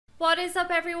What is up,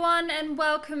 everyone, and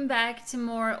welcome back to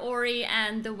more Ori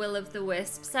and the Will of the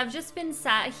Wisps. I've just been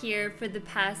sat here for the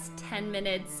past 10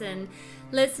 minutes and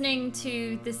listening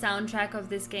to the soundtrack of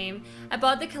this game. I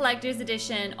bought the collector's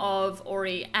edition of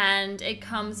Ori and it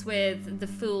comes with the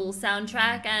full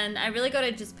soundtrack, and I really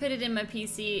gotta just put it in my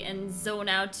PC and zone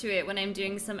out to it when I'm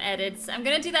doing some edits. I'm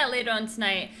gonna do that later on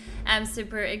tonight. I'm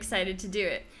super excited to do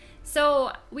it.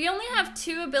 So we only have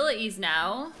 2 abilities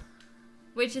now,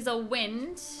 which is a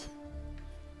wind,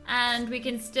 and we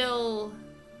can still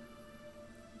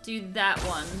do that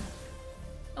one.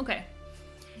 Okay,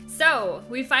 so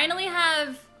we finally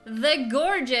have the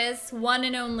gorgeous one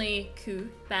and only Ku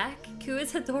back. Ku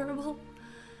is adorable.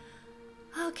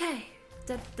 Okay,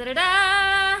 da da da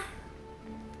da.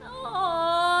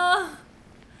 Oh,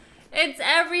 it's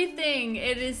everything.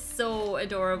 It is so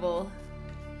adorable,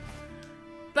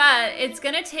 but it's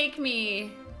gonna take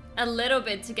me a little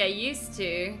bit to get used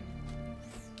to.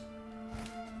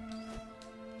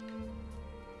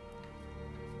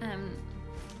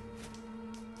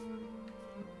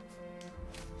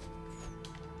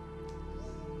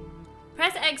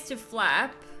 Press X to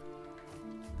flap.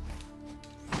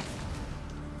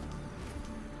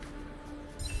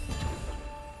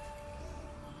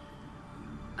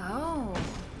 Oh.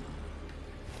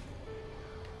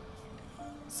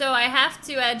 So I have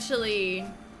to actually...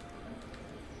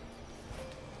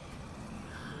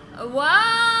 Whoa!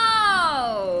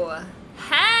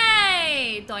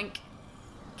 Hey! Doink.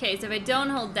 Okay, so if I don't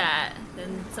hold that,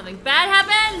 then something bad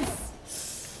happens!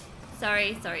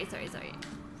 Sorry.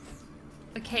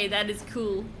 Okay, that is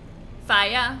cool.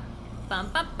 Fire. Bum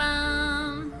bum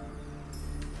bum.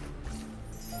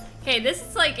 Okay, this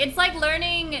is like, it's like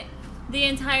learning the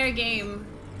entire game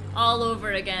all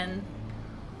over again.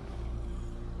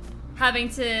 Having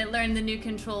to learn the new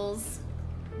controls.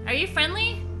 Are you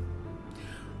friendly?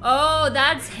 Oh,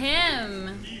 that's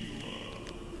him.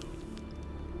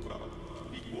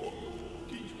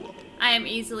 I am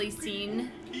easily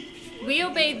seen. We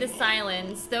obey the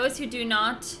silence. Those who do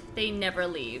not, they never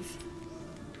leave.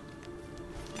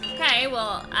 Okay,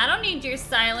 well, I don't need your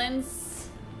silence.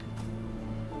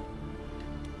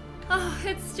 Oh,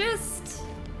 it's just...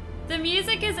 the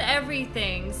music is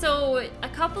everything. So, a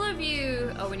couple of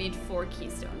you... oh, we need 4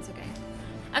 keystones, okay.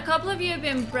 A couple of you have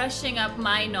been brushing up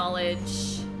my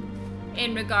knowledge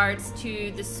in regards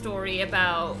to the story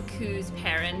about Ku's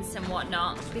parents and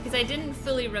whatnot, because I didn't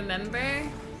fully remember.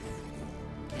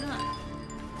 Yeah.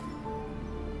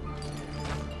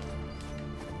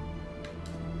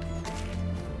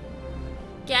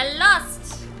 Get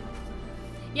lost!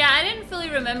 Yeah, I didn't fully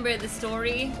remember the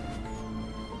story.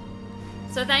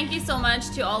 So thank you so much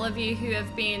to all of you who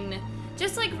have been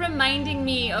just like reminding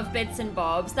me of bits and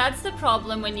bobs. That's the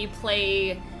problem when you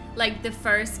play like the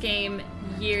first game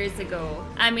years ago.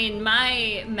 I mean,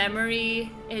 my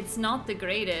memory, it's not the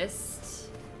greatest.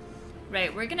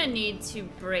 Right, we're gonna need to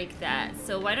break that.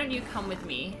 So why don't you come with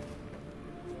me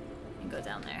and go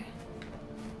down there?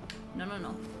 No.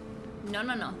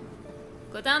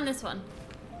 Go down this one.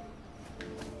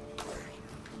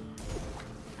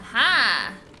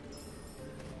 Aha!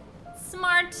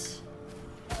 Smart.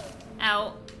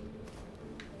 Ow.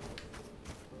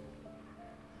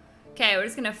 Okay, we're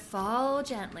just gonna fall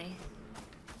gently.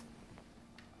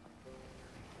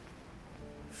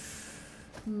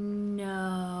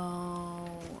 No.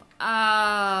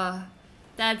 Ah,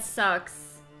 that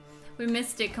sucks. We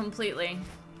missed it completely.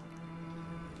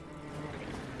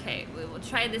 Okay, we will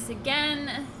try this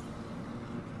again.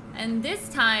 And this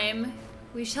time,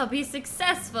 we shall be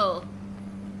successful.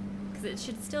 Because it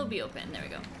should still be open. There we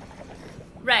go.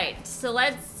 Right, so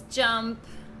let's jump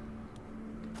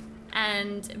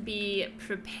and be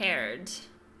prepared.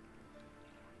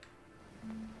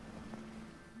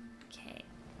 Okay.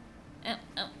 Oh.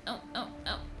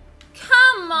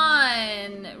 Come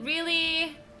on!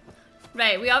 Really?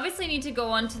 Right, we obviously need to go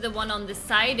onto the one on the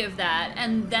side of that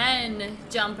and then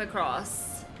jump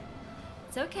across.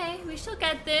 It's okay, we shall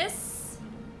get this.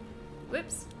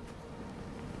 Whoops.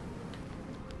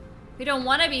 We don't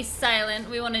want to be silent,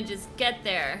 we want to just get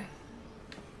there.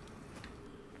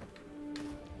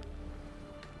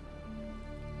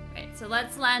 Right, so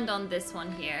let's land on this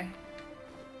one here.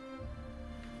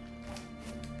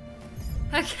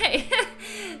 Okay,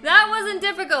 that wasn't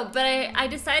difficult, but I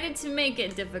decided to make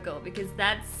it difficult because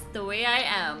that's the way I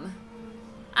am.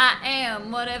 I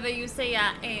am whatever you say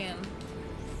I am.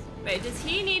 Wait, does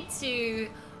he need to...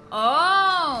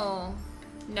 oh!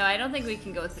 No, I don't think we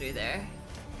can go through there.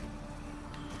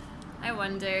 I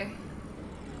wonder.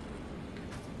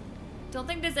 Don't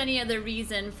think there's any other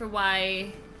reason for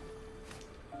why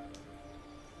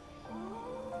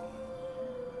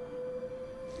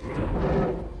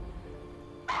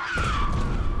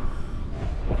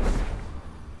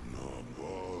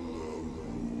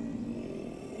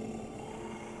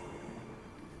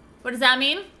What does that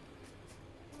mean?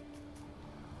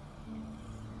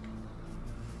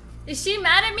 Is she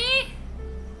mad at me?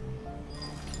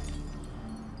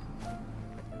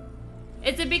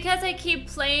 Is it because I keep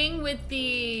playing with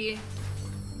the...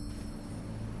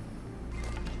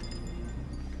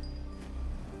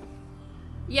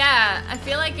 Yeah, I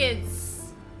feel like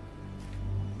it's...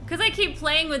 Because I keep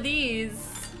playing with these.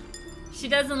 She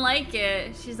doesn't like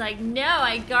it. She's like, no,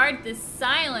 I guard the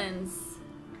silence.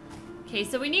 Okay,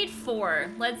 so we need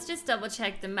 4. Let's just double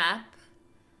check the map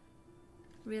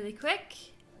really quick.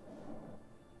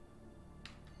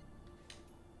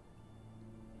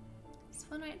 There's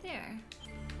one right there.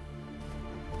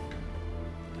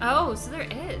 Oh, so there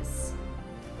is.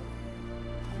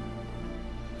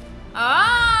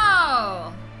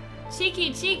 Oh!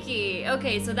 Cheeky, cheeky.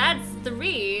 Okay, so that's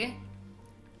 3.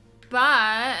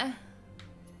 But...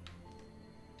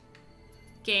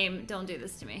 Game, don't do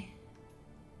this to me.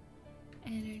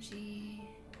 Energy...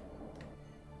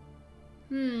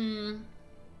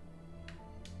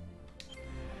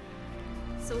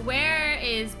 So where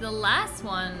is the last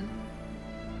one?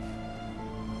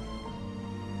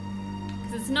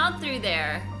 Because it's not through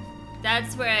there.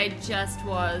 That's where I just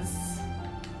was.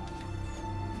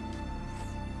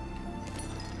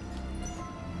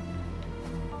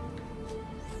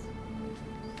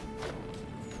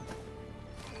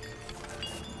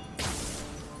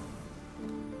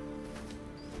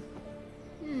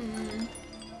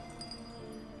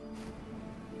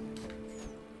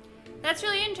 That's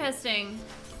really interesting.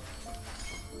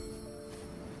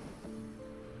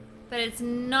 But it's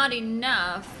not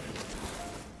enough.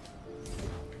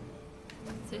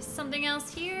 Is there something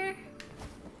else here?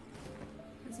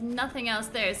 There's nothing else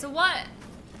there. So what?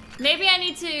 Maybe I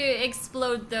need to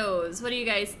explode those. What do you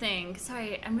guys think?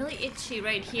 Sorry, I'm really itchy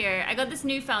right here. I got this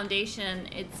new foundation.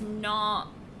 It's not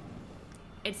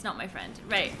my friend.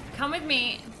 Right, come with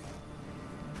me.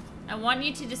 I want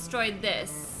you to destroy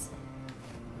this.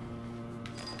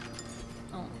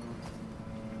 Oh.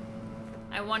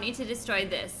 I want you to destroy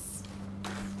this.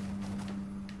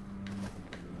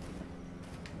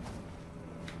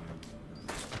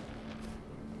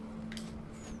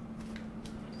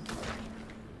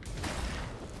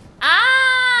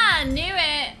 Ah! Knew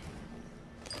it!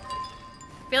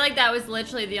 I feel like that was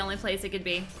literally the only place it could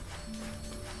be.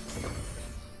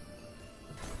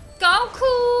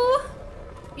 Goku!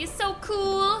 You're so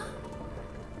cool.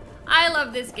 I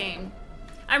love this game.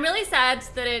 I'm really sad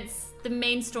that it's the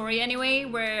main story anyway.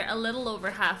 We're a little over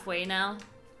halfway now.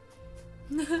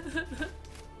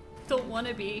 Don't want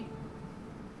to be.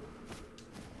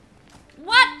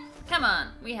 What? Come on,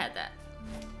 we had that.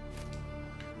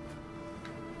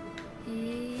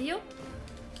 Yup.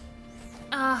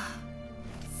 Ah,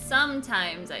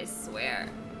 sometimes I swear.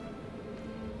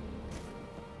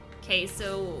 Okay,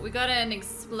 so we got an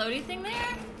explodey thing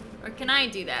there? Or can I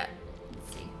do that?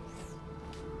 Let's see.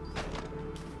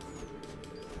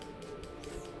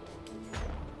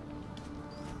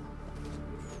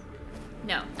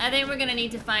 No, I think we're gonna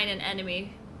need to find an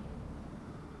enemy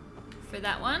for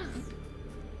that one.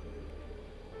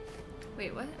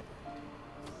 Wait, what?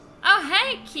 Oh,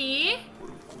 hey, Key!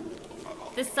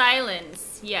 The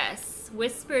silence, yes.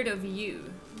 Whispered of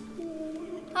you.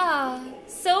 Ah,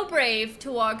 so brave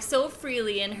to walk so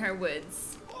freely in her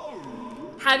woods.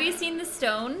 Have you seen the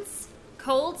stones?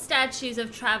 Cold statues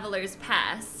of travelers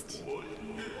past.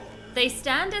 They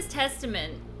stand as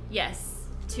testament, yes,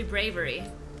 to bravery.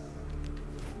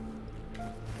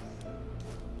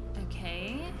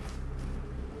 Okay.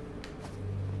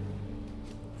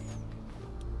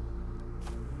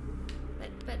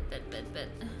 But.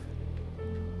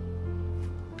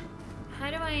 How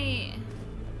do I...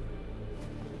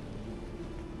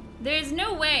 There's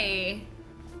no way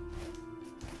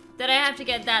that I have to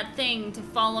get that thing to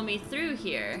follow me through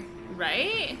here,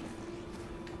 right?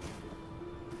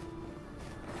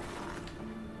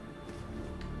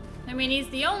 I mean, he's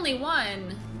the only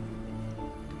one.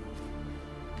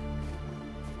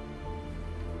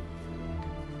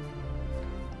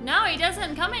 No, he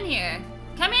doesn't. Come in here.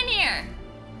 Come in here.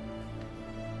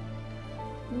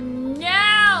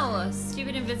 No!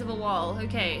 Stupid invisible wall.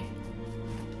 Okay.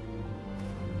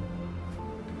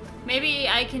 Maybe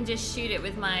I can just shoot it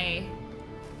with my...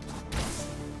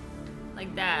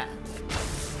 like that.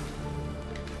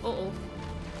 Uh-oh.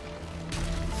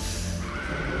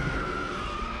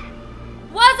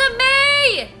 Wasn't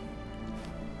me!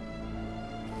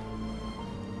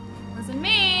 Wasn't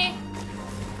me!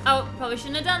 Oh, probably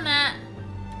shouldn't have done that.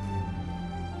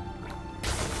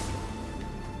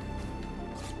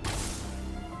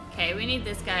 Okay, we need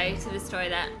this guy to destroy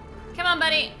that. Come on,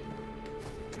 buddy.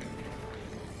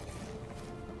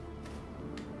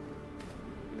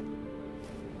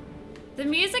 The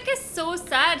music is so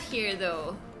sad here,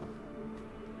 though.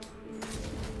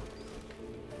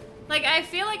 Like, I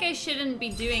feel like I shouldn't be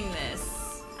doing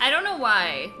this. I don't know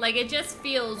why. Like, it just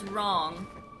feels wrong.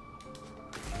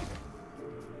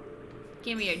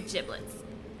 Give me your giblets.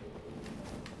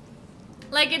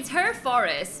 Like, it's her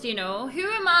forest, you know? Who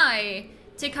am I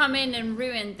to come in and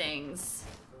ruin things?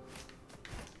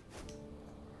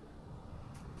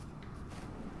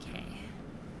 Okay.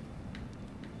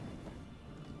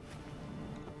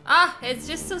 Ah, it's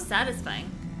just so satisfying.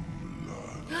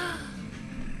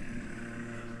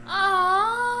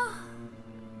 Aww.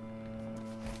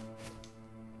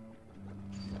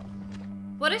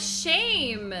 What a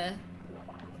shame.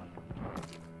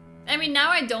 I mean, now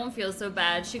I don't feel so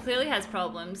bad. She clearly has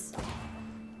problems.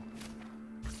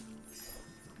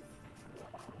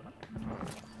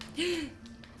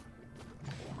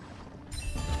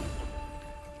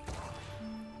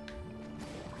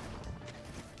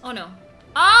 Oh no.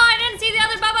 Oh, I didn't see the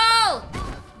other bubble!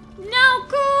 No,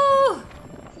 cool!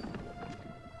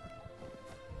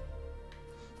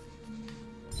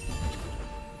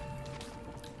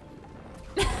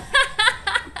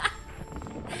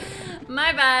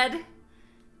 My bad.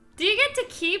 Do you get to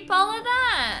keep all of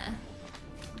that?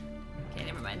 Okay,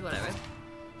 never mind, whatever.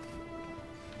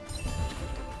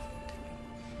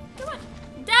 Come on.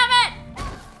 Damn it!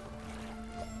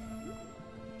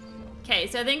 Okay,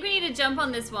 so I think we need to jump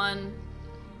on this one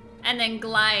and then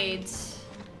glide.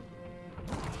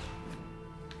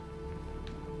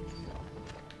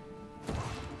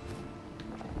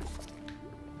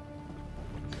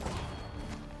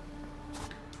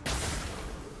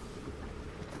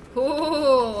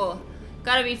 Ooh,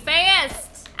 gotta be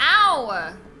fast.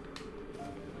 Ow.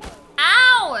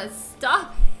 Ow,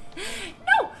 stop.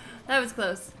 No, that was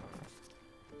close.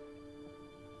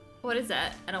 What is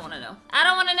that? I don't want to know. I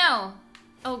don't want to know.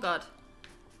 Oh God.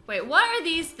 Wait, what are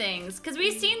these things? Because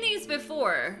we've seen these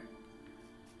before.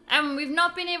 And we've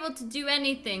not been able to do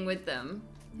anything with them.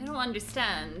 I don't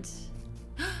understand.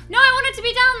 No, I want it to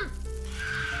be down.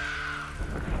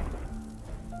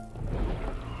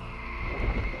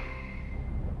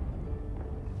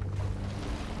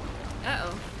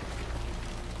 Uh-oh.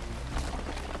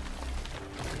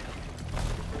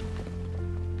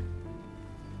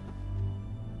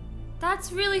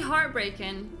 That's really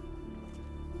heartbreaking.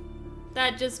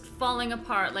 That just falling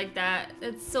apart like that.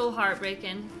 It's so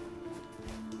heartbreaking.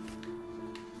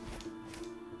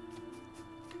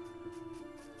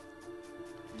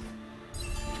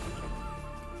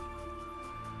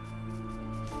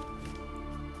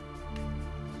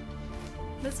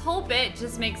 This whole bit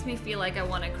just makes me feel like I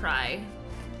want to cry.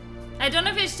 I don't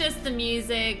know if it's just the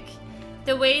music,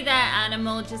 the way that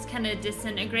animal just kind of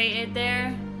disintegrated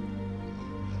there.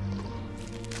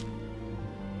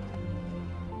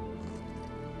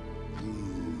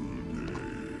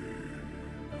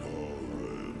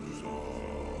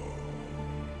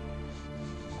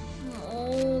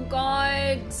 Oh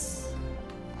God.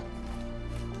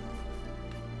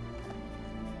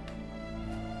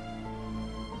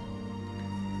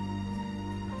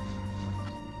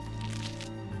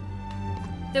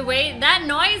 The way that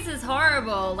noise is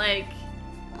horrible, like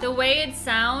the way it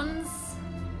sounds,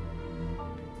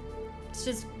 it's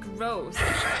just gross.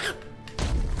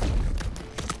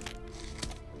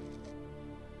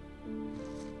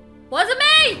 Wasn't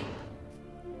me!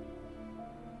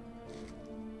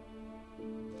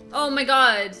 Oh my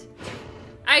God.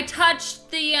 I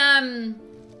touched the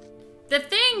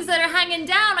things that are hanging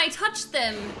down, I touched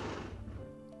them.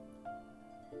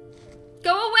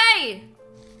 Go away!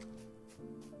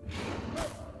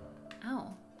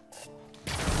 Ow.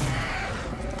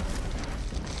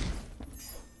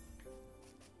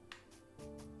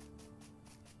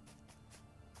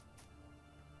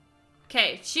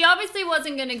 Okay, she obviously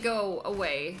wasn't gonna go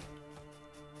away.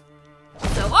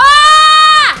 So,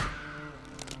 ah!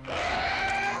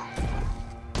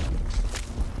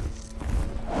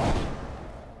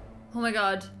 Oh my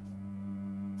God.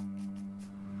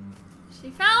 She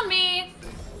found me.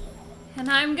 And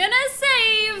I'm gonna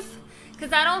save.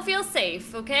 Because I don't feel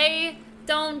safe, okay?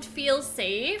 Don't feel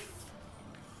safe.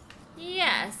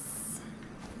 Yes.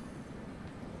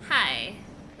 Hi.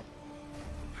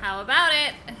 How about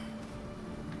it?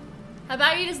 How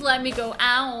about you just let me go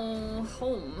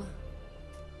home?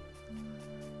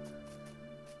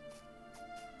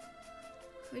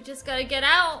 We just gotta get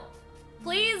out.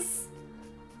 Please?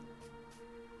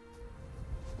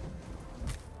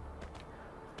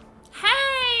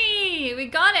 Hey! We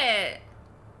got it!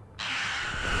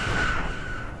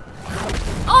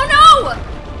 Oh no!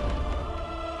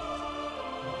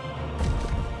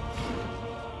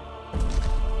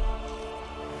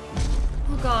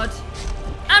 god.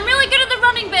 I'm really good at the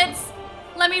running bits.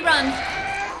 Let me run.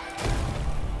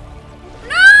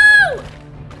 No!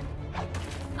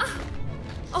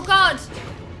 Oh god.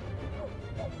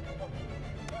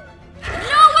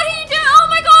 No, what are you doing? Oh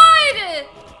my god!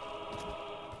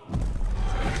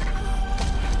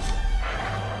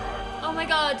 Oh my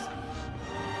god.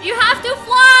 You have to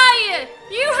fly!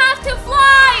 You have to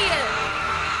fly!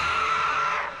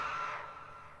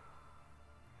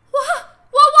 Whoa,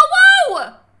 whoa, whoa,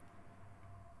 whoa!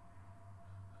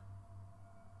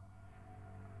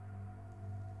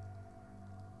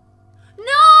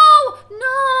 No! No!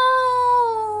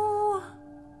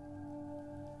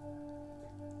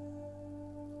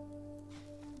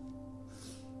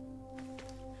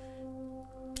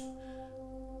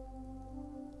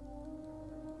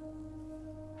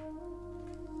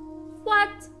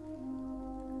 What?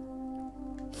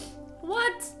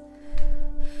 What?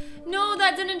 No,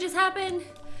 that didn't just happen.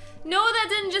 No, that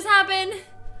didn't just happen.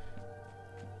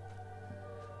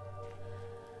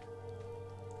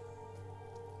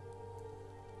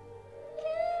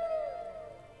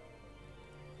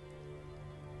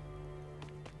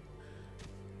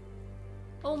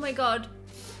 Oh my god.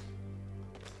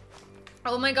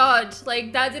 Oh my god.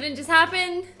 Like, that didn't just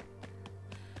happen.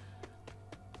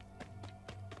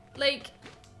 Like,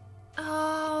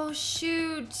 oh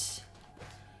shoot.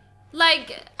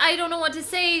 Like, I don't know what to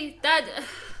say. That,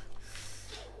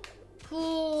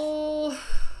 oh.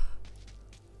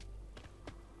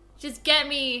 Just get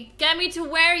me to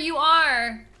where you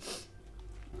are.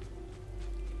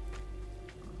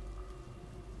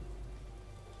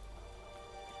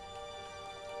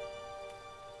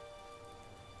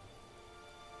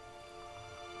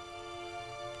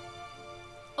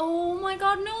 Oh my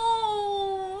god,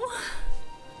 no!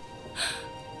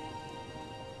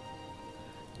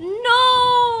 No!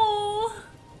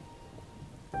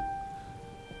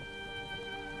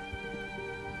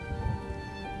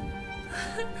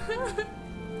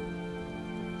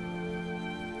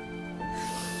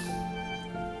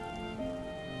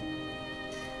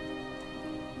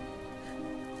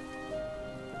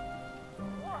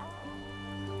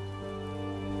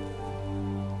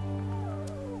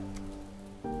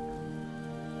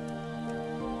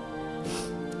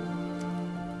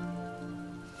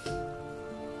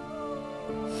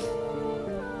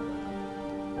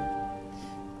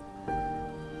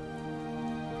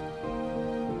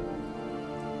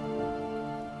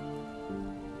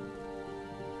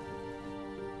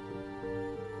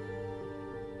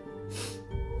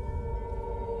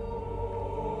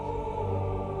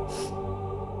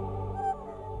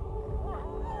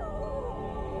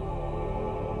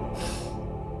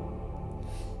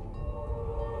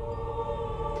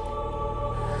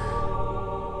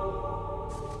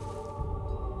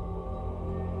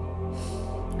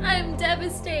 I'm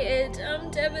devastated. I'm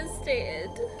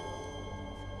devastated.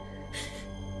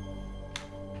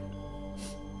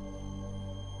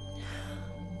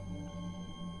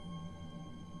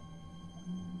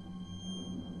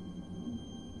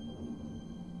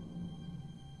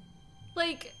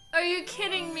 Like, are you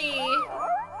kidding me?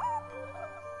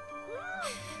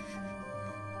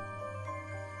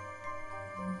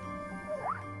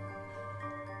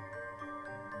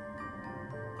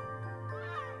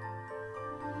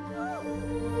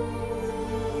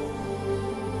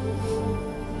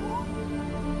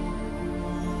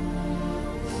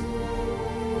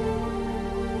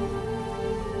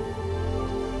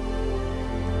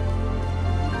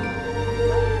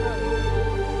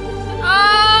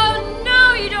 Oh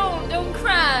no, you don't! Don't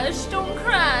crash! Don't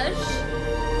crash!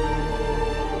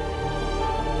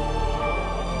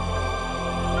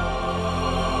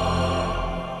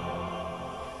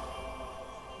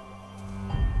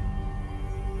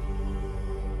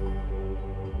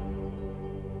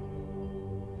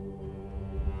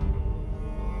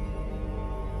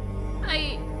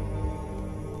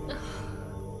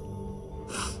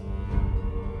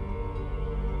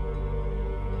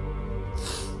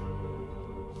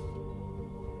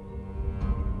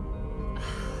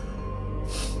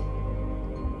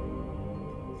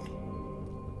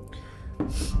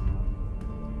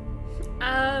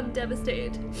 I'm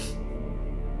devastated.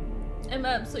 I'm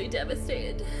absolutely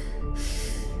devastated.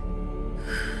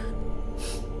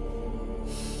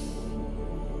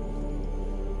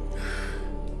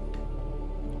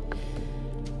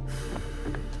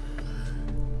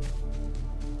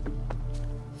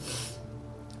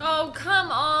 Oh,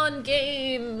 come on,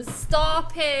 game.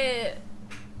 Stop it.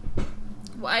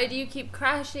 Why do you keep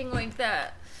crashing like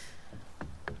that?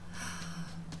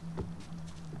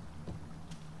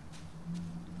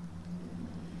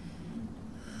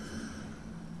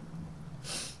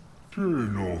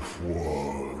 Teno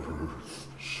fuar,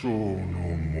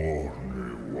 sono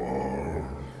morne war.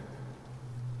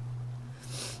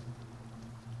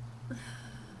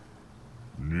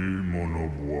 Nimono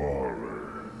buare,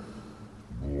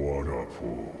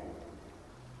 buarapo.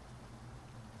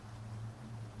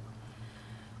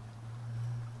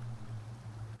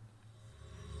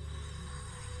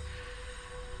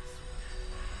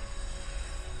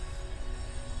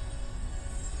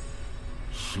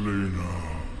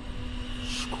 Slina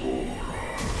Skora.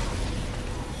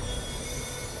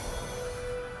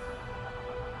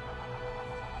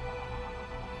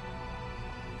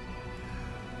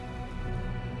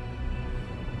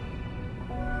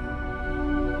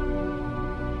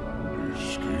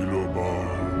 Iskilobar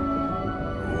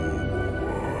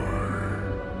Obowai.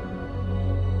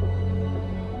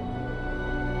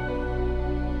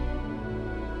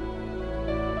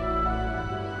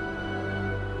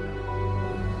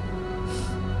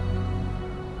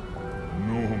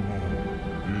 Nomo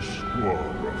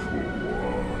Isquara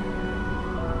Fuar.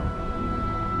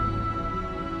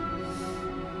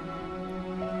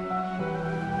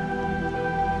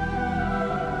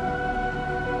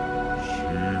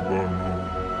 Shibano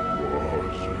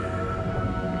Waze.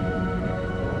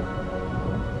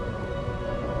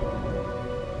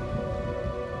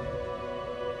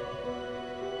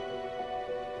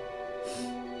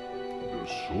 The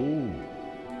soul,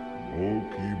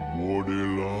 Oki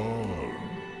Bordelan.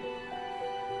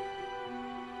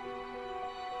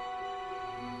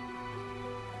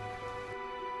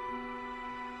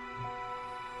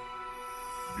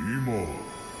 Imo,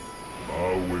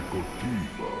 Awe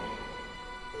Kotiva.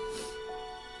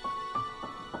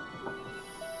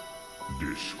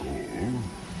 Disco,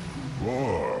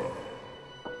 Bar.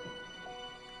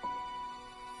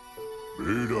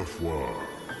 Bedafwa,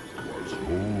 was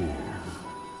whole.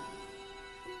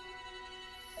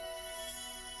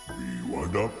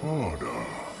 Biwadapada,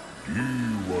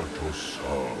 Iwatosawe.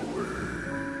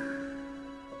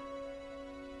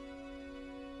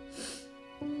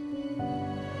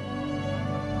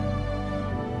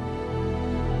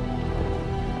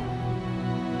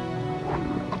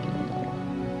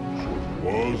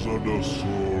 Waza da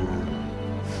sol,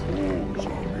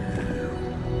 Fozamir.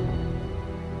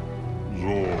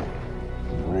 Zor,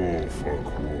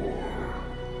 Rofakwar.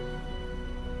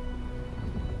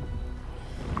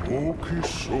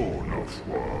 Okisona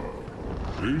fwa,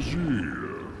 Ezir.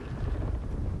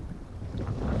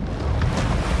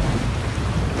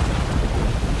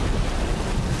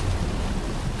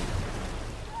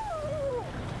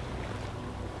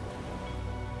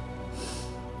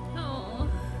 Oh.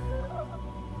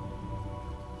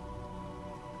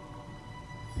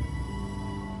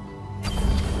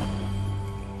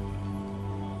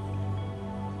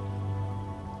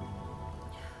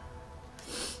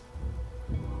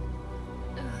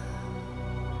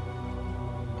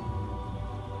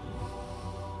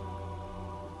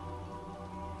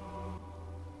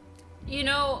 You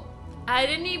know, I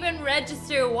didn't even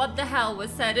register what the hell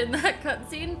was said in that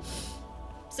cutscene.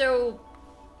 So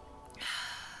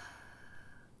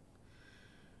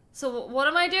what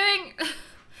am I doing?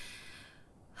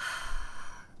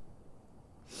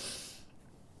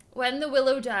 When the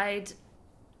willow died,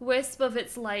 wisps of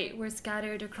its light were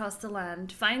scattered across the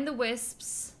land. Find the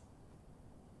wisps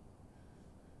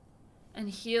and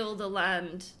heal the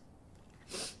land.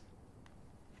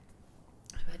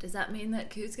 But does that mean that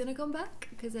Ku's gonna come back?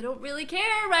 Because I don't really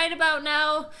care right about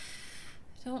now.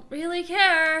 I don't really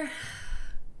care.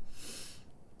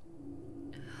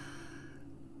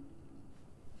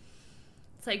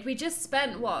 It's like we just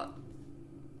spent, what,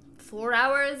 4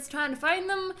 hours trying to find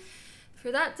them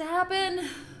for that to happen?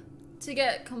 To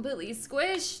get completely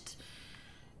squished?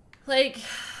 Like,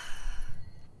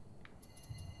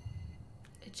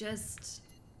 it just...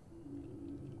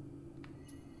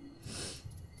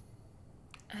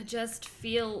 I just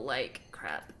feel like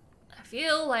crap. I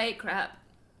feel like crap.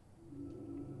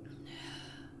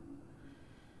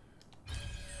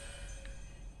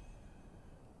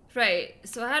 Right,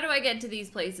 so how do I get to these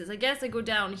places? I guess I go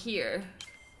down here.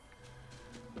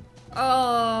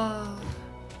 Oh.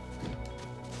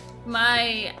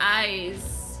 My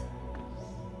eyes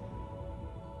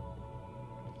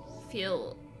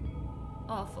feel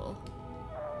awful.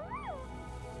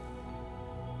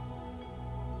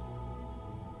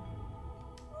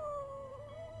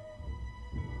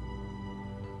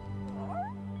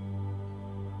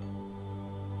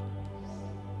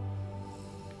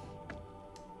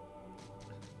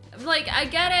 Like, I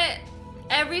get it.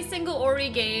 Every single Ori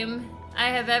game I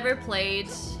have ever played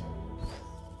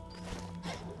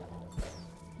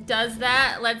does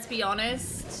that, let's be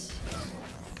honest.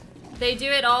 They do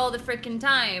it all the freaking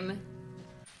time.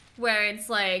 Where it's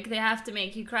like, they have to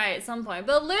make you cry at some point.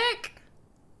 But look!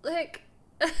 Look.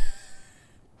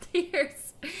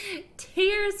 Tears.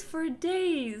 Tears for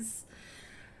days.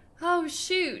 Oh,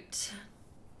 shoot.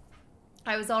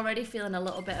 I was already feeling a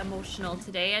little bit emotional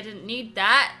today. I didn't need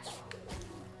that.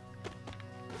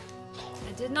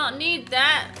 I did not need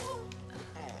that.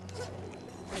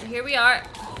 But here we are.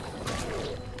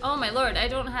 Oh my lord, I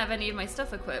don't have any of my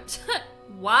stuff equipped.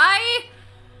 Why?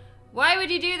 Why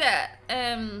would you do that?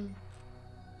 So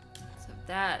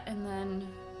that, and then...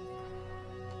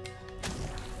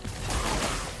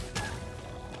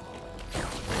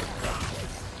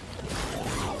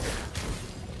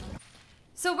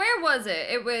 So where was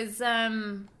it? It was,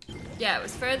 yeah, it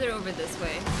was further over this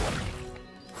way.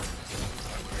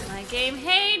 My game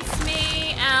hates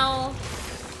me, ow.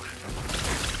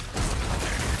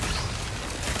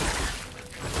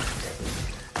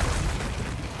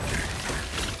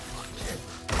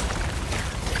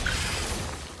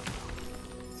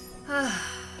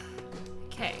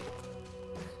 Okay.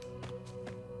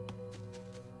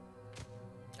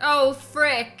 Oh,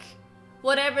 frick.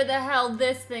 Whatever the hell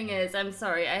this thing is. I'm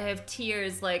sorry, I have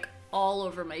tears like all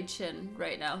over my chin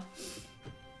right now.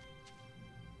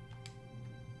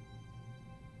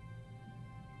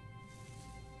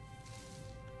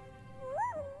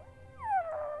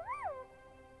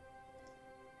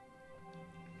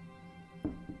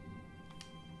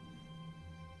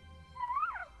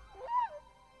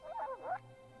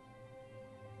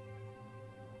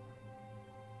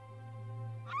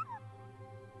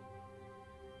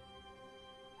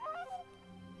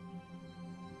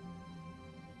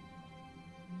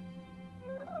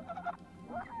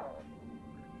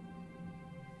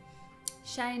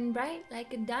 Shine bright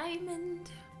like a diamond.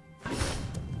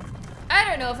 I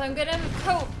don't know if I'm gonna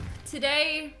cope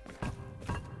today.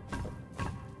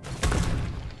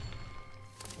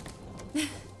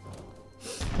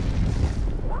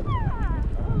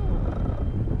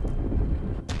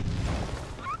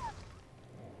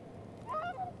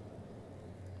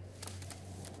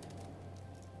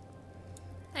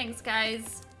 Thanks,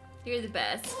 guys. You're the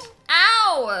best.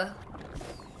 Ow!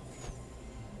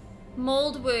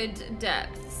 Moldwood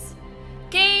Depths.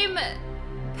 Game,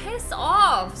 piss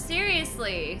off.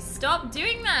 Seriously. Stop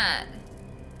doing that.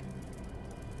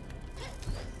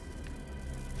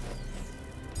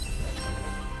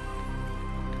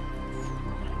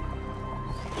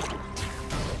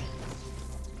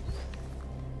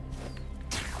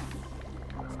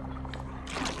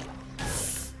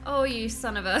 Oh, you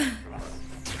son of a...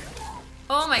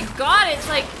 Oh my god, it's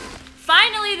like,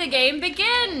 finally the game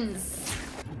begins!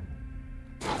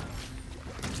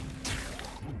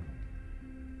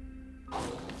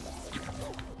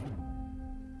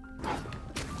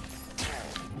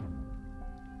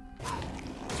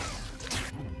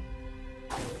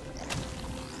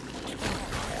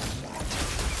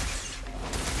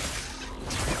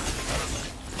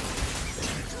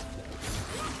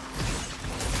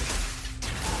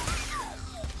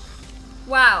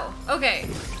 Wow, okay,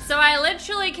 so I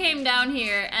literally came down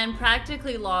here and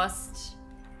practically lost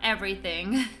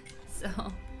everything, so.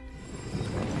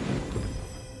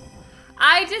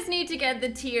 I just need to get the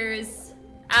tears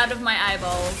out of my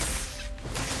eyeballs.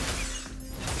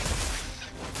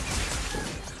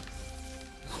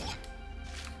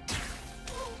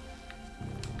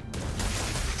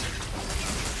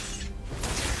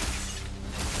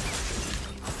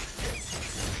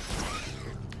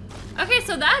 Okay,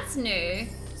 so that's new.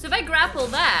 So if I grapple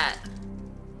that,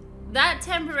 that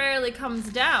temporarily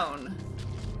comes down.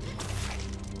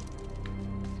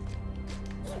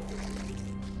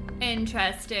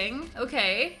 Interesting.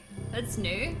 Okay, that's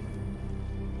new.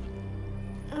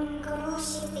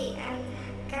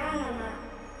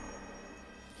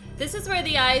 This is where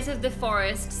the eyes of the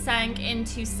forest sank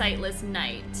into sightless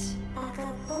night.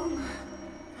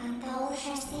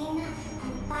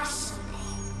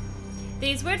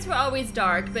 These woods were always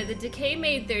dark, but the decay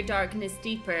made their darkness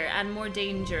deeper and more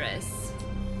dangerous.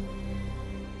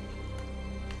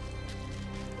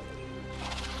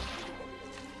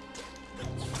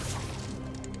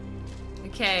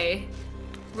 Okay,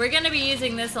 we're gonna be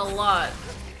using this a lot.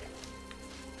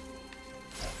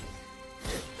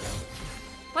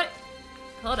 What?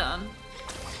 Hold on.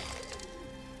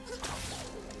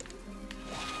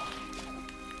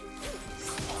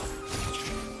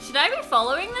 Should I be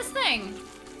following this thing?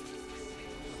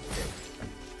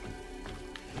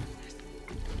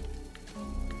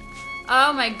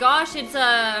 Oh my gosh, it's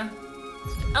a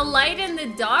light in the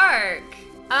dark.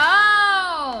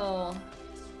 Oh.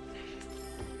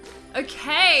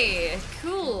 Okay,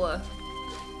 cool.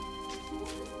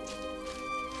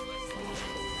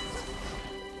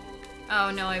 Oh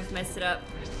no, I've messed it up.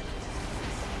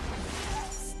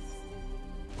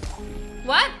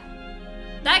 What?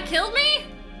 That killed me?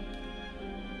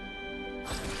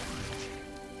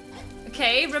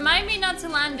 Okay, remind me not to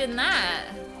land in that.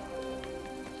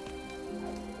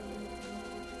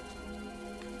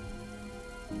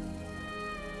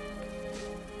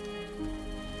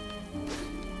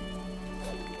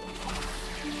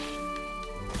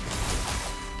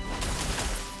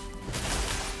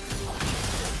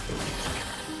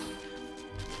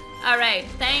 All right,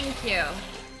 thank you.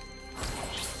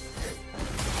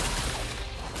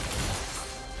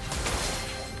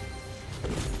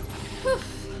 Whew.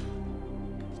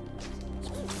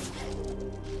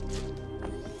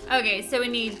 Okay, so we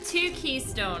need 2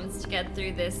 keystones to get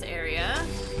through this area.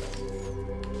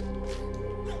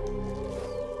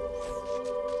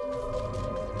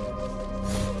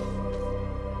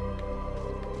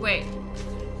 Wait,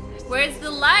 where's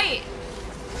the light?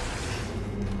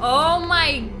 Oh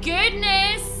my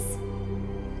goodness!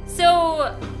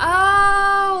 So,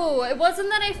 oh, it wasn't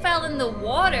that I fell in the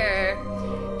water.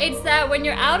 It's that when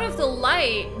you're out of the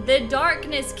light, the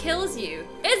darkness kills you.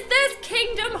 Is this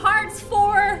Kingdom Hearts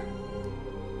 4?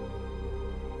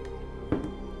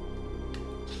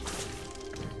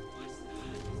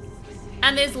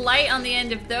 And there's light on the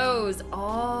end of those.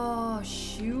 Oh,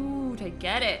 shoot, I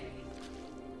get it.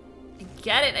 I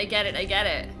get it, I get it, I get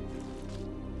it.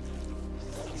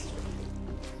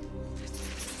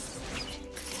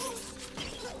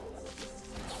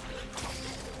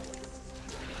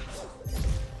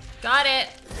 Got it.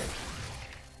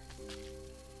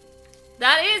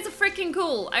 That is freaking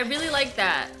cool. I really like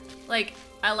that. Like,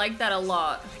 I like that a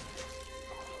lot.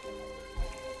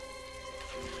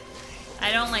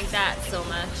 I don't like that so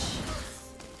much.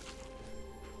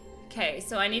 Okay,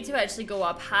 so I need to actually go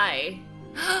up high.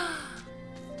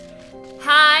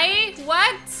 Hi?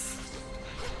 What?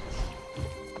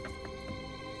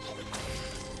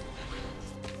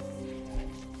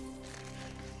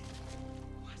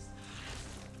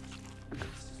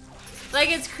 Like,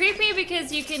 it's creepy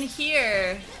because you can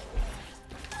hear.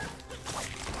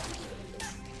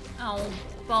 Oh,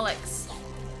 bollocks.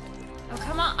 Oh,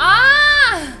 come on.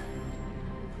 Ah!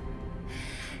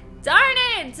 Darn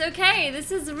it! Okay,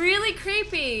 this is really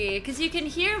creepy because you can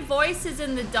hear voices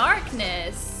in the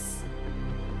darkness.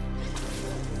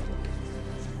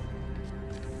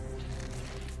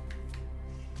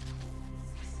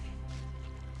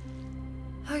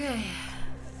 Okay.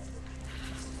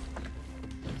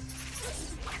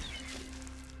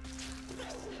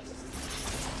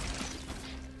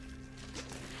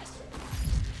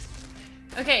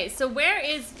 Okay, so where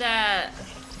is that?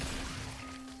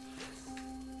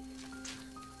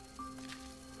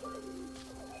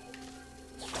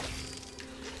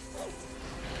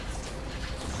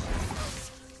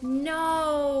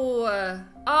 No!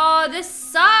 Oh, this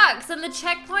sucks! And the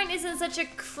checkpoint is in such a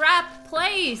crap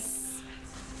place!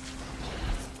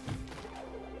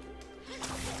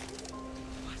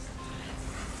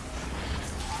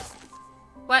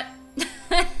 What?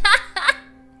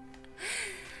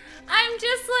 I'm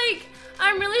just like,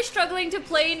 I'm really struggling to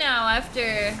play now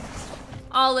after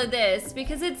all of this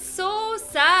because it's so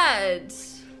sad.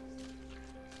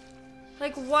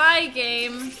 Like, why,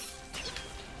 game?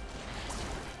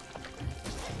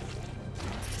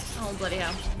 Oh, bloody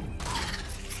hell.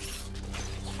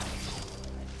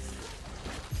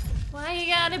 Why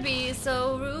you gotta be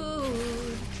so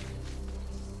rude?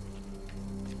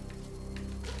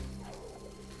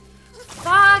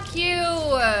 Fuck you!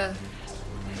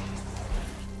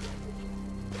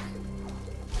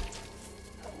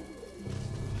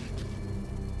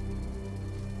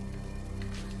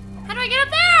 How do I get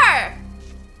up there?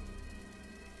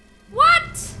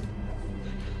 What?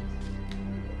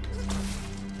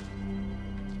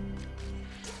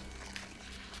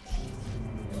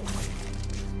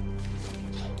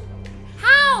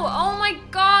 How? Oh my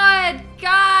god,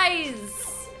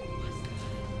 guys.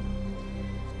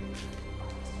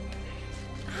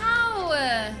 How?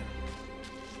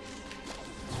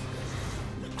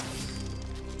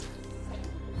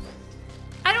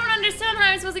 I don't understand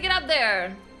how I'm supposed to get up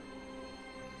there.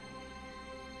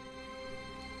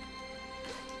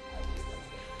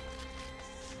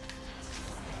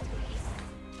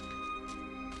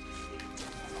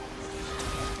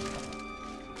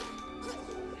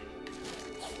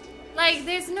 Like,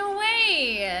 there's no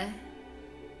way.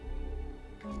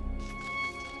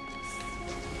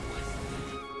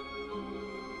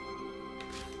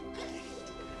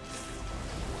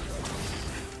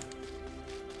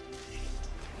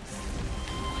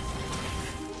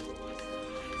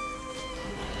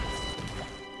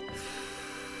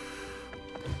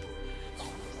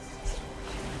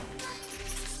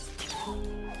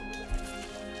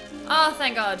 Oh,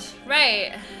 thank God.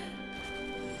 Right.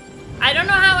 I don't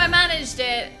know how I managed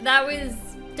it. That was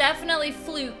definitely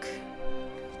fluke.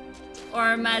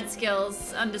 Or mad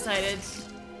skills, undecided.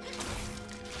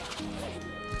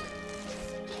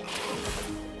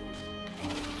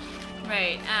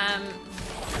 Right,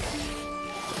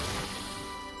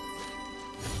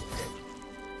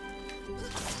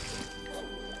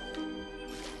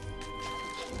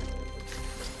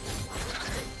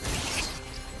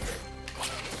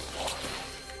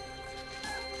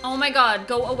 oh my God,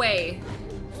 go away.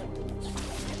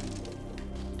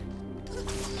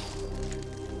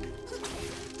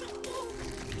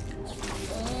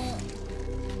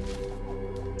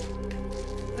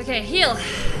 Okay, heal.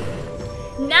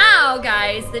 Now,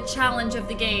 guys, the challenge of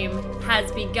the game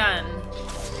has begun.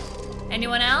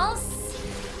 Anyone else?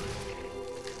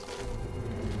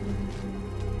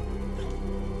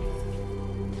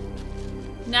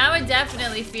 Now it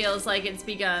definitely feels like it's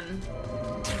begun.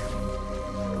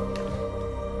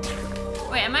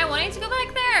 Wait, am I wanting to go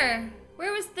back there?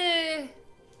 Where was the...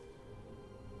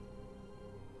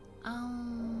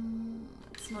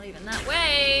 it's not even that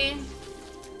way.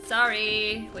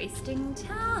 Sorry, wasting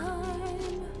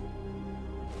time.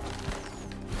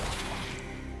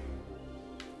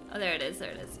 Oh, there it is,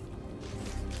 there it is.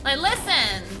 Like,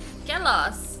 listen, get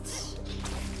lost.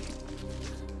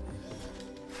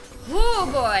 Oh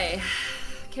boy,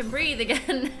 can breathe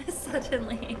again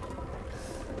suddenly.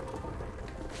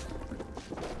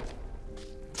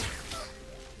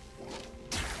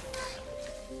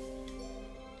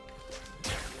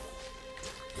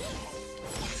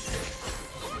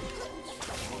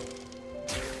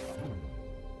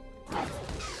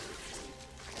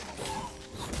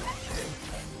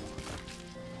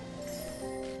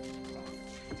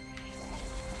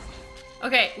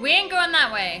 Okay, we ain't going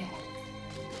that way.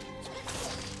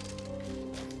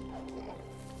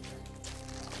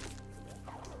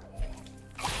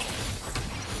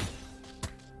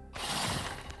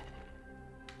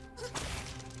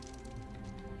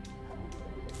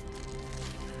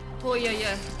 Oh, yeah,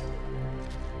 yeah.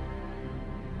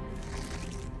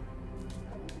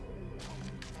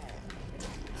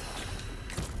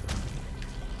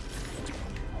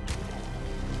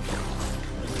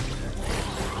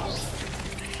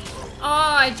 Oh,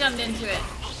 I jumped into it.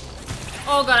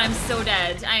 Oh God, I'm so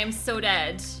dead. I am so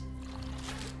dead.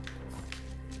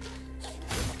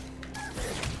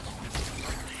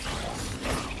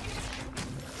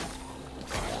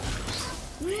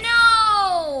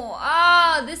 No!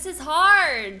 Ah, this is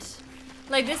hard.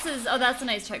 Like this is, oh, that's a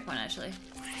nice checkpoint actually.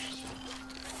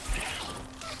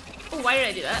 Oh, why did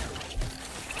I do that?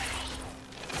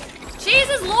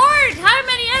 Jesus Lord, how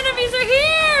many enemies are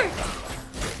here?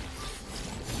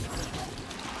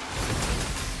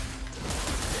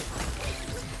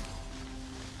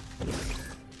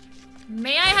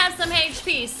 May I have some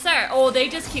HP, sir? Oh, they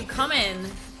just keep coming.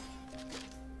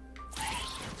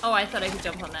 Oh, I thought I could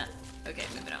jump on that. Okay,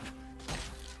 move it on.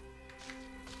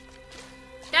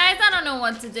 Guys, I don't know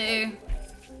what to do.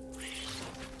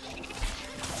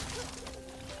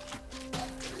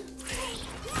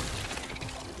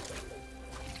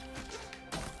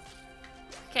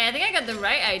 Okay, I think I got the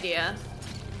right idea.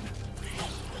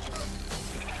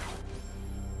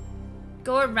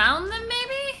 Go around them,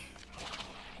 maybe?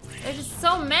 There's just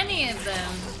so many of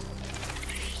them.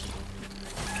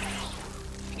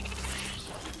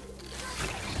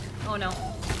 Oh no.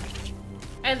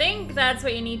 I think that's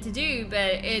what you need to do,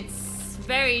 but it's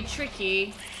very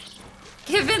tricky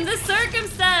given the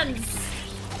circumstance.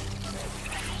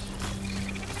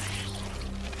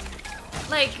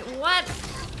 Like, what?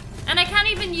 And I can't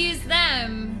even use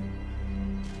them.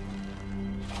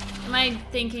 Am I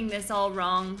thinking this all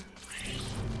wrong?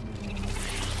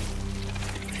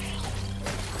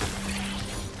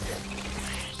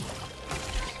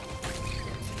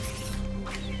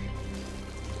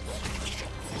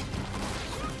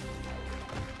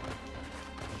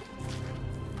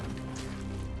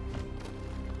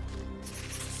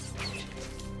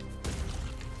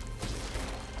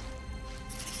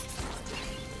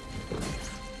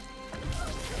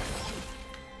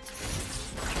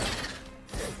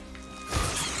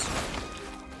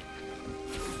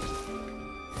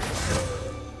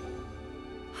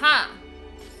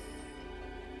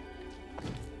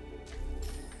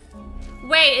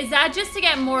 Wait, is that just to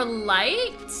get more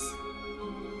light?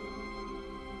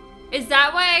 Is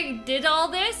that why I did all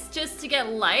this? Just to get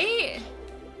light?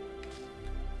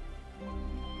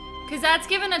 Because that's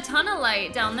given a ton of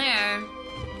light down there.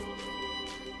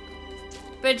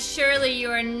 But surely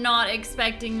you are not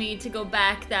expecting me to go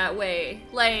back that way.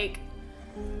 Like...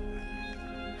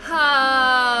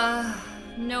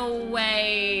 No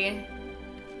way.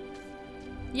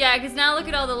 Yeah, because now look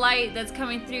at all the light that's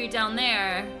coming through down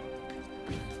there.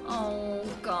 Oh,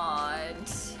 God.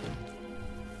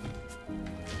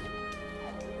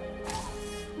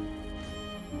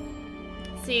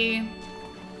 See?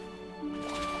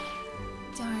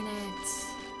 Darn it.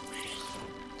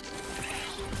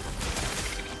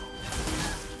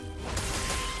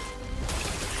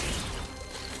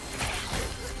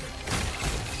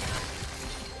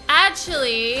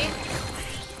 Actually,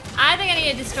 I think I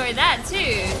need to destroy that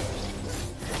too.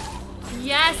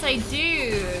 Yes, I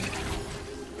do.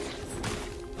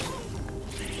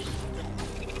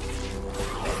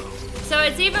 So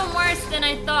it's even worse than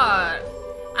I thought.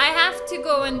 I have to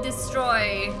go and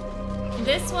destroy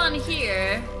this one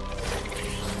here.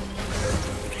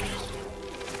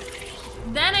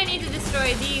 Then I need to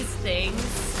destroy these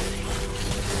things.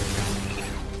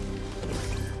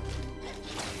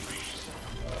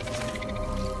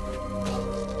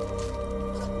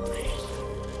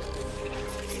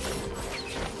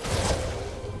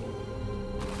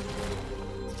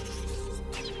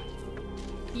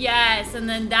 Yes, and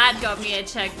then that got me a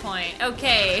checkpoint.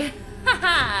 Okay.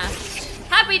 Haha.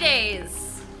 Happy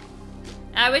days.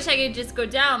 I wish I could just go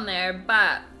down there,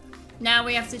 but now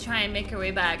we have to try and make our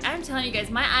way back. I'm telling you guys,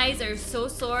 my eyes are so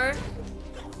sore.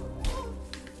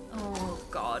 Oh,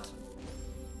 God.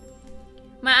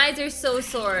 My eyes are so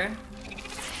sore.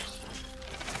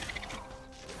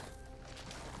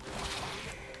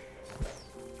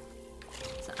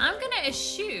 So I'm gonna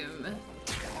assume...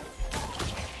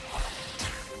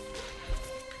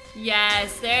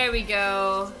 Yes, there we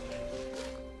go.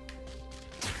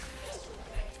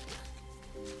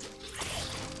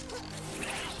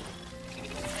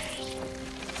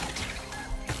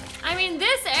 I mean,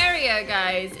 this area,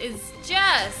 guys, is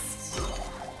just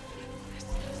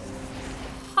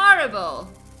horrible.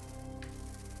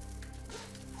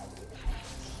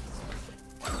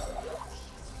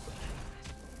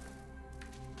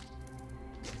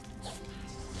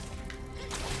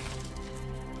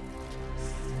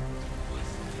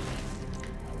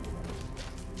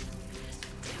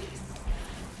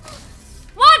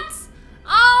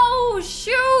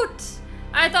 Shoot!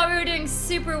 I thought we were doing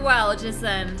super well just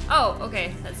then. Oh,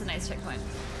 okay. That's a nice checkpoint.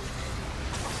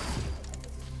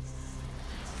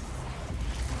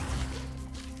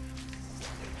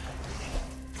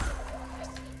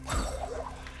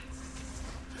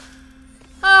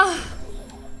 Oh,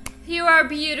 you are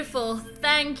beautiful.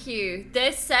 Thank you.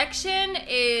 This section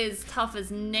is tough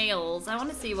as nails. I want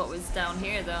to see what was down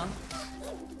here, though.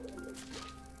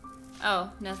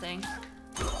 Oh, nothing.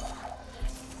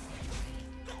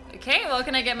 Okay, well,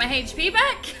 can I get my HP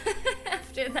back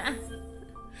after that?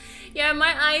 Yeah,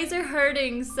 my eyes are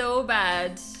hurting so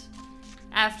bad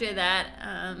after that.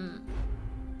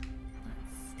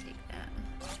 Let's take that.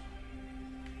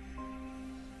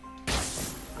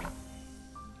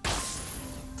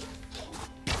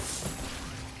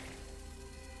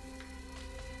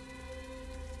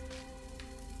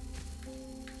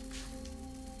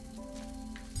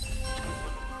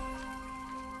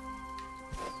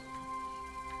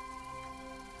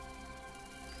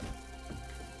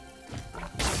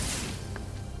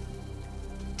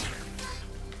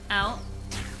 Out.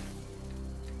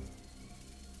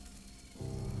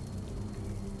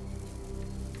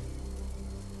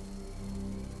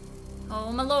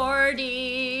 Oh my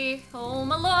lordy, oh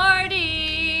my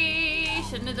lordy.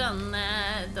 Shouldn't have done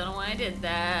that. Don't know why I did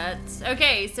that.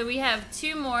 Okay, so we have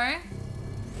 2 more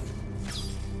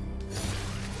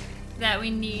that we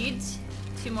need.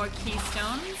 2 more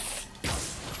keystones.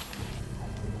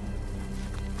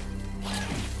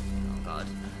 Oh God.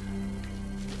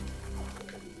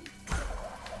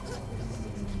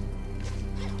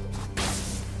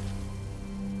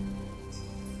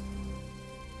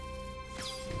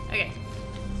 Okay.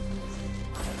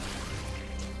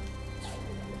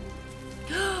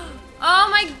 Oh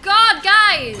my God,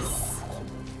 guys!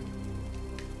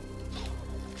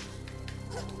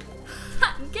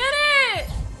 Get it!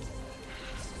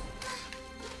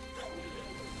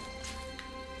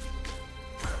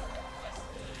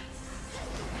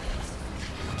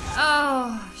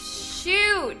 Oh,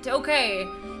 shoot. Okay,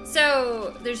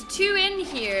 so there's 2 in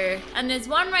here, and there's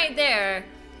 1 right there,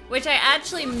 which I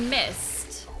actually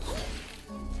missed.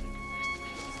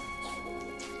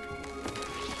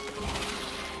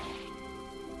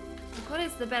 What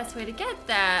is the best way to get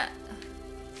that?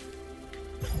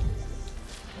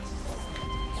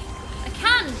 I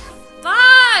can't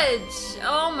fudge!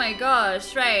 Oh my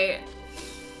gosh, right.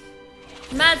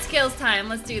 Mad skills time,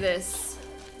 let's do this.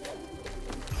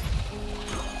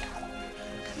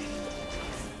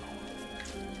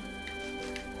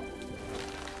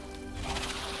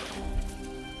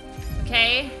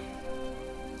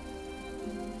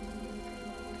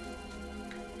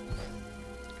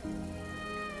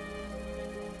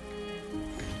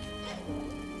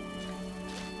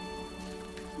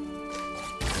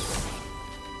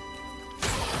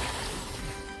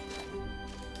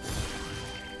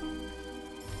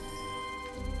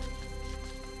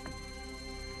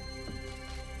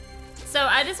 So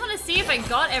I just want to see if I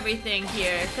got everything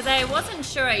here, because I wasn't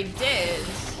sure I did.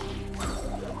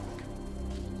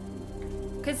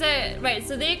 Because right,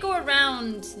 so they go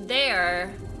around there,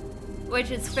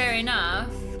 which is fair enough,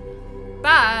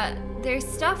 but there's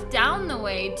stuff down the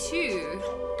way too.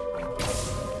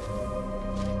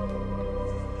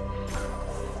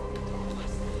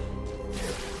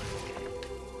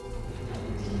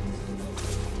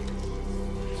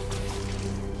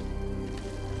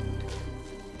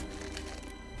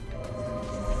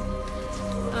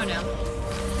 Oh no.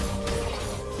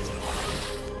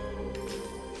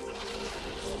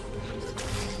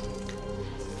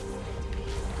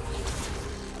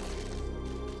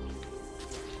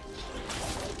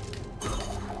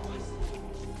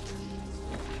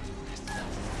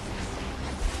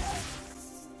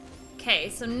 Okay,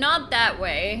 so not that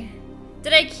way.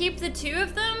 Did I keep the two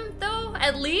of them, though,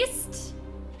 at least?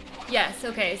 Yes,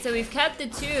 okay, so we've kept the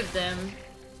two of them.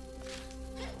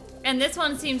 And this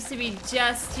one seems to be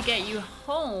just to get you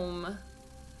home.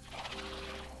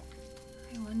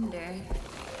 I wonder.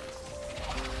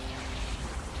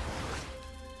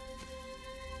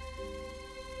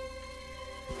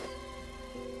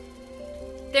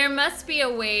 There must be a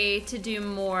way to do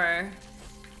more.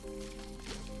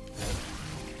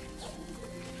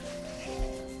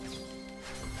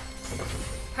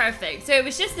 Perfect. So it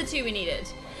was just the two we needed.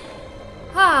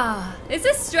 Ah, is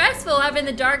this stressful having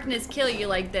the darkness kill you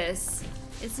like this?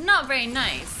 It's not very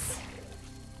nice.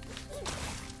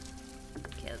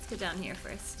 Okay, let's go down here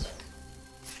first.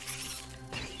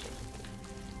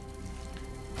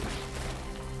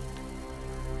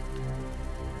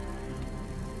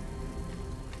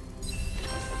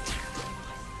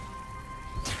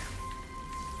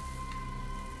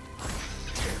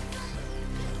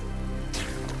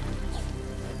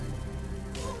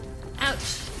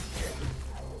 Ouch.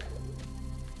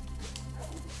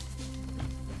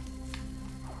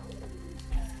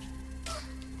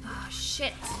 Oh,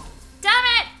 shit. Damn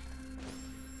it!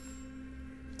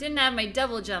 Didn't have my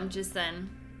double jump just then.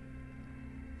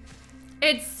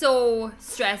 It's so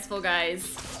stressful, guys.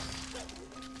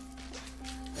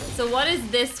 So what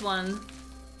is this one?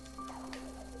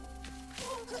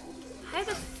 How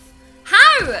the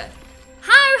how?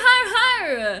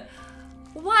 How?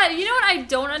 What? You know what I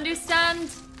don't understand?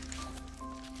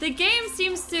 The game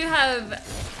seems to have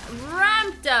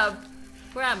ramped up.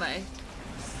 Where am I?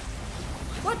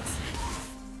 What?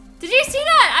 Did you see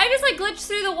that? I just like glitched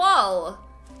through the wall.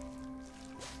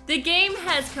 The game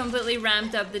has completely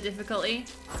ramped up the difficulty.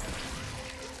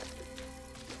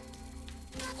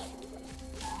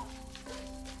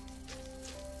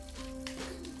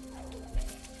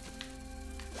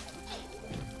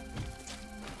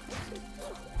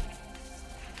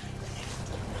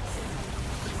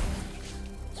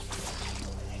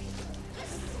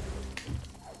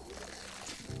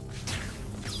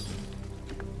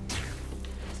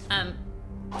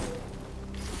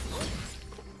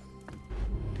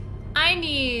 I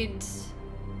need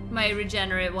my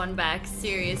regenerate one back,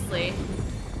 seriously.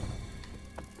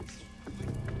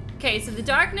 Okay, so the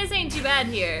darkness ain't too bad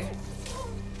here.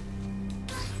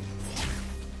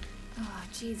 Oh,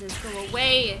 Jesus, go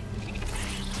away.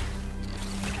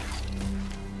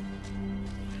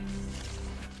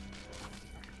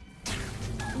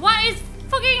 What is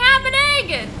fucking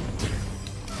happening?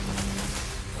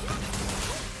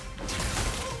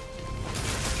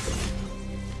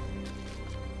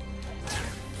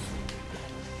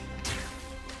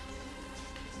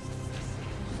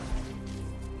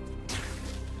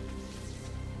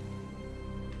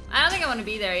 I don't think I want to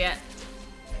be there yet.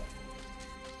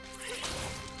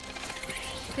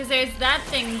 Because there's that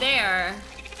thing there.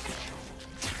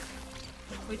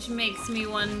 Which makes me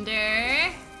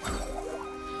wonder.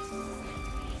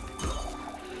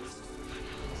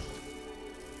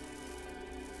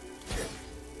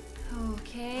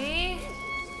 Okay.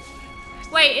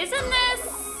 Wait, isn't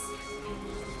this?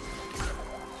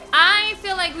 I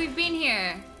feel like we've been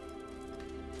here.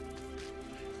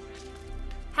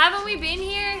 Haven't we been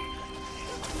here?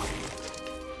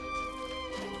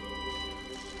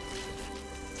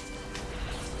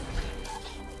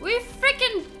 We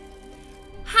freaking...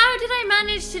 How did I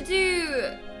manage to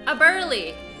do a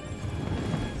burly?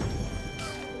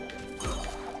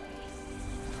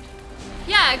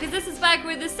 Yeah, because this is back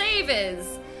where the save is.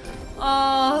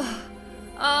 Oh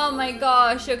my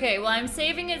gosh. Okay, well I'm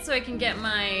saving it so I can get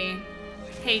my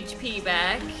HP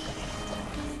back.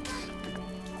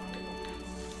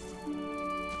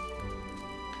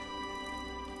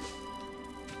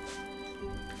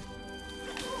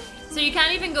 So you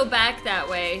can't even go back that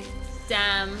way.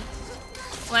 Damn.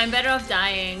 Well, I'm better off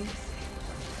dying.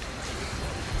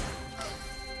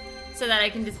 so that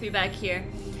I can just be back here.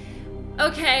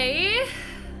 Okay.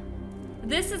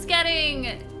 This is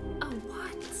getting... Oh,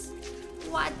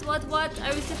 what? What?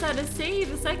 I was just out of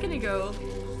save a second ago.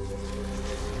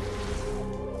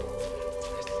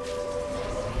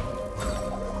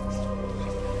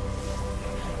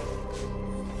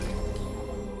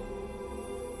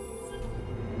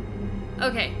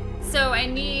 Okay, so I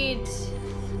need...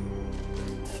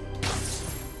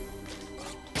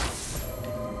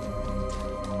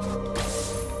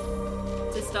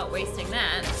 to stop wasting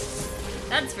that.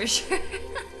 That's for sure.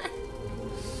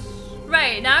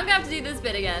 Right, now I'm gonna have to do this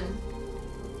bit again.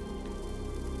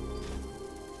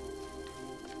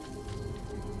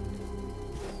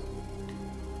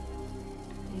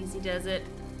 Easy does it.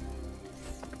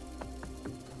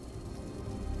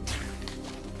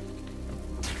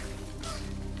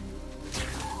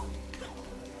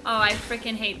 Oh, I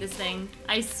freaking hate this thing.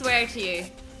 I swear to you.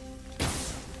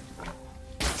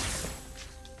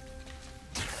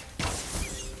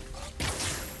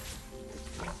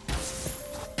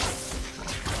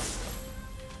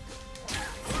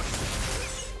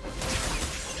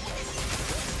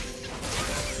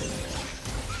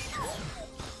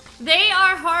 They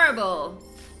are horrible.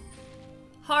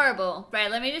 Horrible.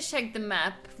 Right, let me just check the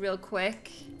map real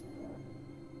quick.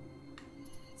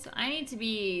 So I need to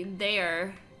be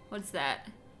there. What's that?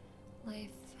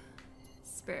 Life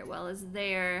Spirit Well is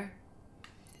there.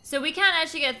 So we can't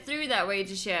actually get through that way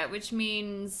just yet, which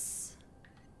means...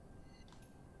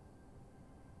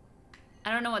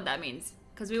 I don't know what that means.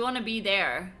 Because we want to be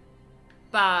there.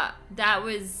 But that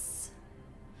was...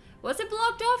 Was it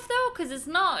blocked off though? Because it's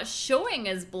not showing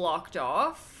as blocked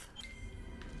off.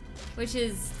 Which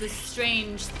is the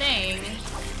strange thing.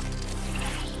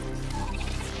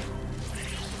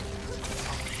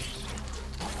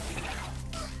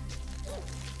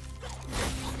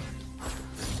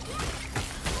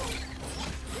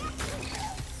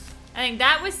 I think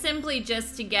that was simply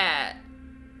just to get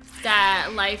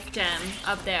that life gem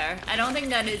up there. I don't think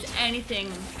that is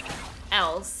anything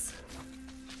else.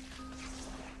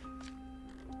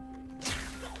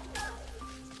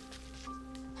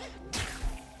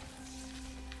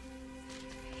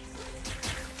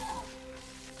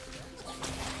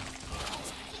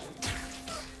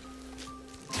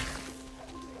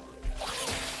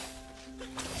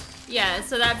 Yeah,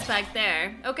 so that's back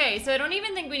there. Okay, so I don't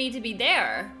even think we need to be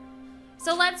there.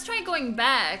 So let's try going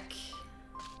back.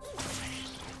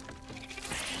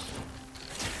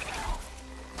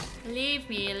 Leave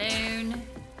me alone.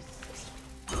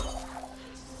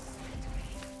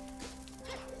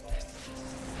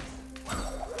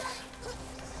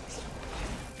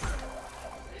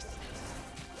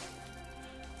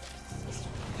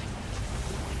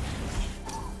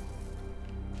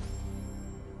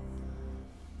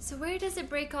 So where does it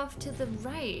break off to the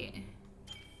right?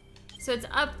 So it's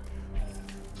up.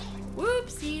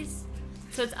 Whoopsies.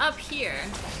 So it's up here.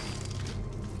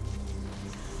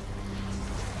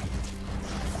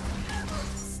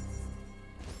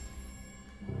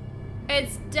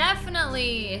 It's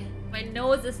definitely... My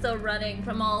nose is still running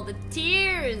from all the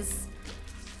tears.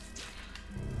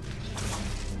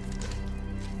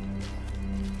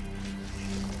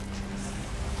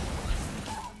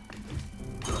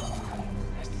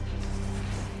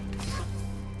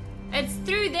 It's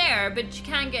through there, but you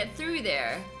can't get through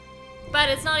there. But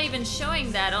it's not even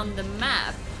showing that on the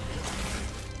map.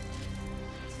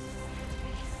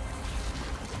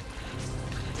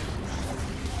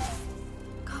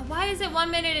 God, why is it 1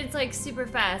 minute it's like super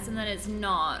fast and then it's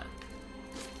not?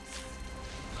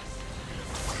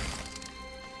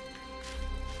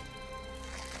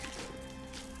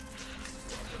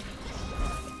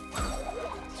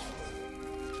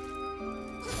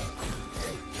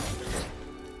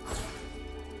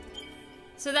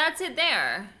 So that's it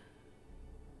there.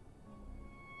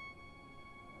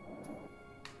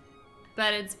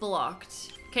 But it's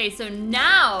blocked. Okay, so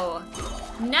now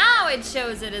it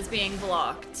shows it as being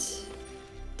blocked.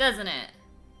 Doesn't it?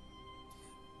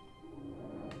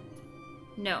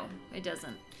 No, it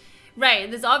doesn't. Right,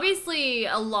 there's obviously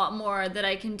a lot more that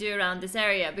I can do around this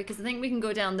area because I think we can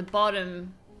go down the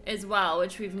bottom as well,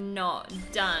 which we've not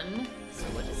done. So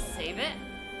we'll just save it.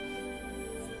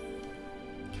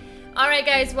 Alright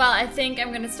guys, well I think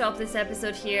I'm gonna stop this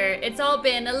episode here. It's all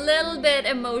been a little bit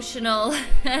emotional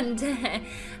and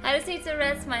I just need to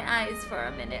rest my eyes for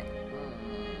a minute.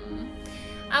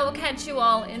 I will catch you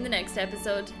all in the next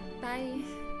episode. Bye.